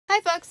Hi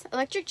folks,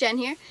 Electric Jen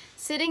here,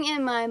 sitting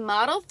in my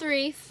Model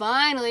 3,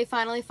 finally,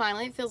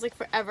 it feels like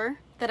forever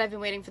that I've been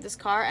waiting for this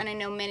car, and I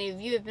know many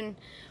of you have been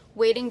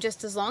waiting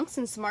just as long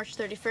since March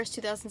 31st,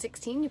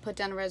 2016, you put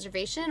down a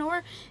reservation,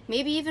 or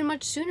maybe even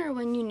much sooner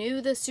when you knew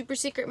the super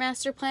secret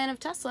master plan of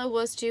Tesla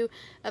was to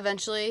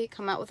eventually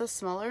come out with a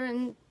smaller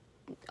and,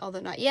 although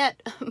not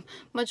yet,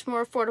 much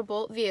more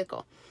affordable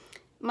vehicle.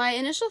 My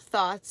initial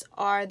thoughts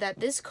are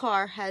that this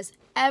car has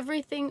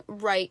everything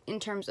right in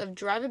terms of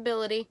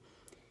drivability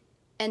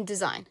and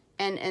design,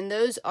 and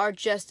those are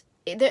just,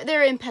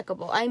 they're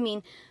impeccable. I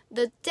mean,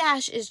 the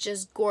dash is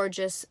just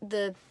gorgeous,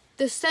 the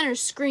center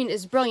screen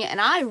is brilliant,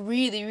 and I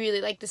really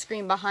like the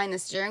screen behind the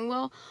steering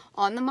wheel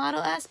on the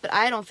Model S, but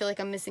I don't feel like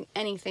I'm missing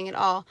anything at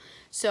all.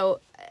 So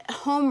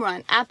home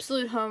run,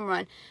 absolute home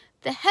run.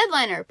 The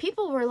headliner,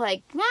 people were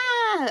like,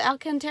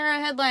 Alcantara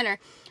headliner.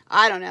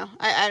 I don't know.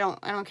 I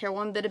don't care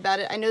one bit about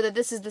it. I know that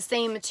this is the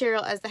same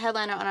material as the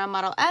headliner on our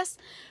Model S,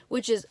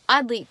 which is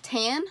oddly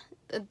tan.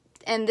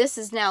 And this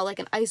is now like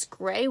an ice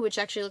gray, which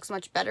actually looks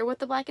much better with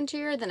the black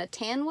interior than a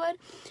tan would.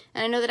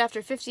 And I know that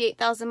after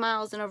 58,000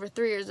 miles and over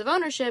 3 years of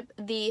ownership,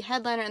 the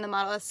headliner in the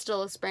Model S still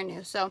looks brand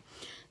new. So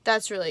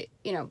that's really,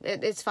 you know,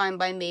 it's fine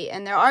by me.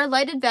 And there are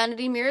lighted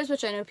vanity mirrors,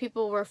 which I know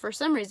people were for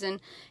some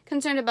reason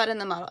concerned about in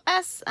the Model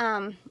S.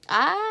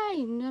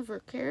 I never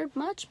cared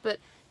much, but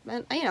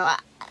you know,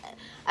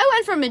 I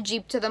went from a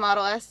Jeep to the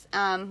Model S.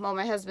 Well,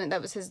 my husband,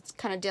 that was his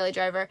kind of daily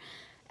driver.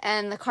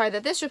 And the car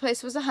that this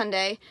replaced was a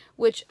Hyundai,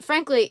 which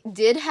frankly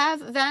did have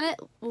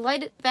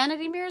lighted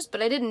vanity mirrors,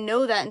 but I didn't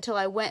know that until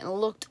I went and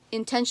looked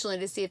intentionally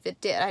to see if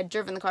it did. I had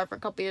driven the car for a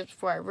couple years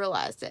before I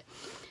realized it.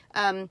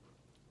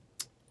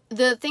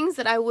 The things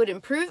that I would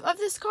improve of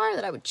this car,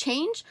 that I would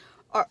change,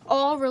 are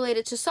all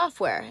related to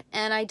software.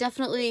 And I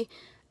definitely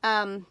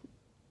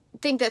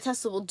think that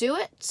Tesla will do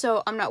it,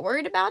 so I'm not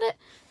worried about it.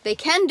 They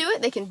can do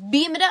it. They can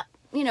beam it up,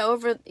 you know,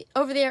 over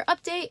the air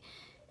update,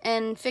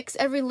 and fix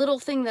every little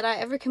thing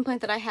every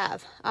complaint that I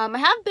have. I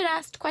have been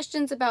asked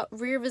questions about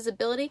rear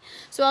visibility,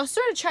 so I'll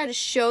sort of try to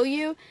show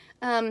you.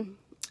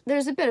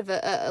 There's a bit of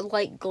a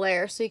light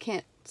glare, so you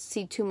can't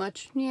see too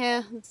much.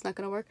 Yeah, it's not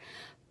going to work.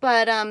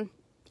 But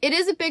it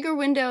is a bigger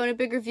window and a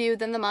bigger view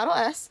than the Model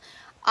S.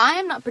 I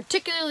am not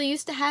particularly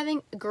used to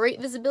having great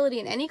visibility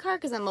in any car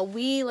because I'm a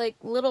wee,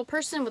 little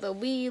person with a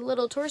wee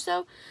little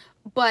torso.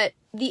 But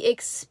the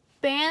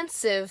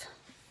expansive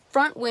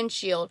front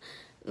windshield,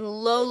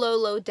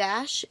 low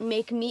dash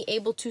make me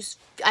able to,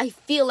 I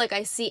feel like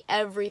I see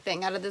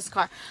everything out of this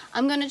car.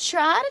 I'm gonna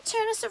try to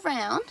turn us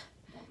around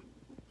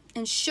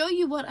and show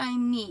you what I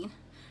mean.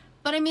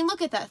 But I mean,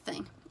 look at that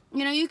thing.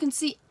 You know, you can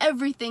see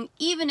everything,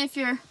 even if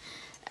you're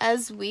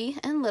as wee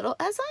and little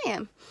as I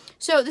am.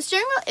 So the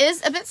steering wheel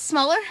is a bit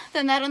smaller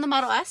than that on the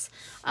Model S,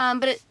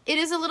 but it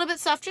is a little bit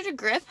softer to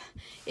grip.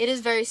 It is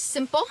very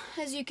simple,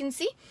 as you can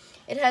see.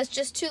 It has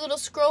just two little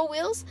scroll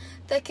wheels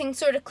that can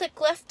sort of click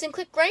left and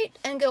click right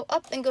and go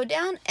up and go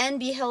down and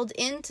be held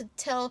in to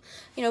tell,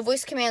 you know,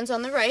 voice commands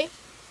on the right.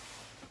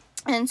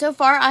 And so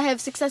far I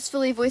have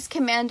successfully voice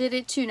commanded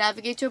it to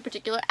navigate to a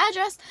particular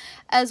address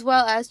as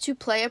well as to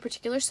play a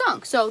particular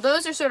song. So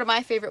those are sort of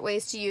my favorite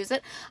ways to use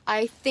it.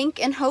 I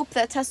think and hope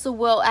that Tesla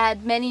will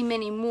add many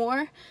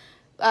more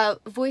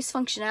voice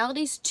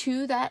functionalities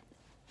to that,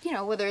 you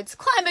know, whether it's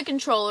climate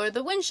control or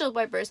the windshield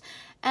wipers.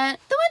 And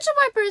the windshield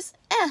wipers,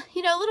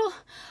 you know,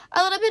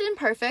 a little bit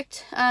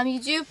imperfect.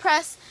 You do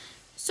press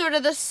sort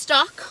of the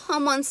stock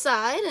on one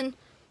side, and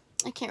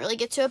I can't really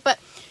get to it, but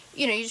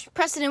you know, you just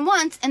press it in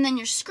once, and then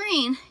your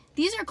screen,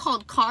 these are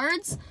called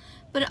cards,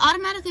 but it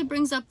automatically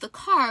brings up the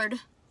card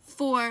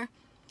for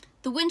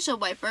the windshield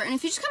wiper. And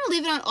if you just kind of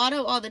leave it on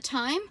auto all the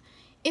time,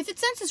 if it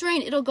senses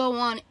rain, it'll go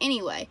on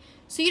anyway.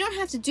 So you don't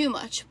have to do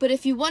much. But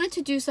if you wanted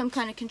to do some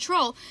kind of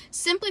control,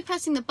 simply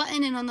pressing the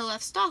button in on the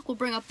left stalk will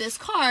bring up this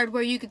card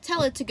where you could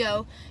tell it to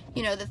go,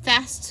 you know, the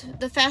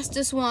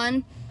fastest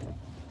one,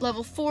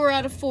 level 4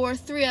 out of 4,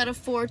 3 out of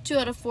 4, 2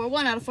 out of 4,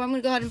 1 out of 4. I'm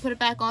going to go ahead and put it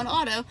back on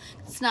auto.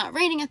 It's not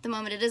raining at the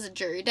moment. It is a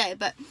dreary day.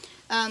 But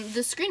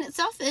the screen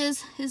itself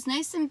is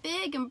nice and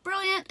big and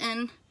brilliant,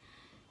 and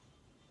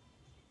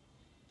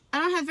I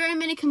don't have very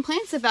many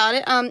complaints about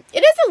it.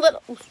 It is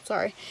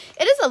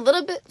a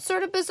little bit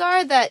sort of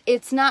bizarre that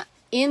it's not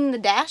in the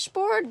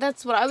dashboard.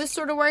 That's what I was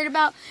sort of worried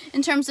about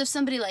in terms of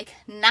somebody like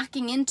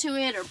knocking into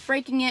it or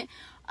breaking it.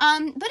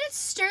 But it's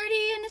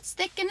sturdy and it's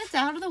thick and it's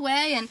out of the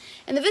way, and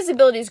the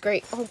visibility is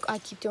great. Oh, I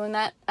keep doing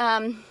that.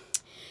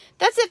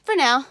 That's it for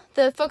now.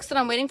 The folks that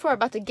I'm waiting for are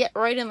about to get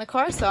right in the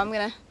car, so I'm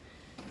gonna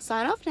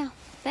sign off now.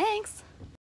 Thanks.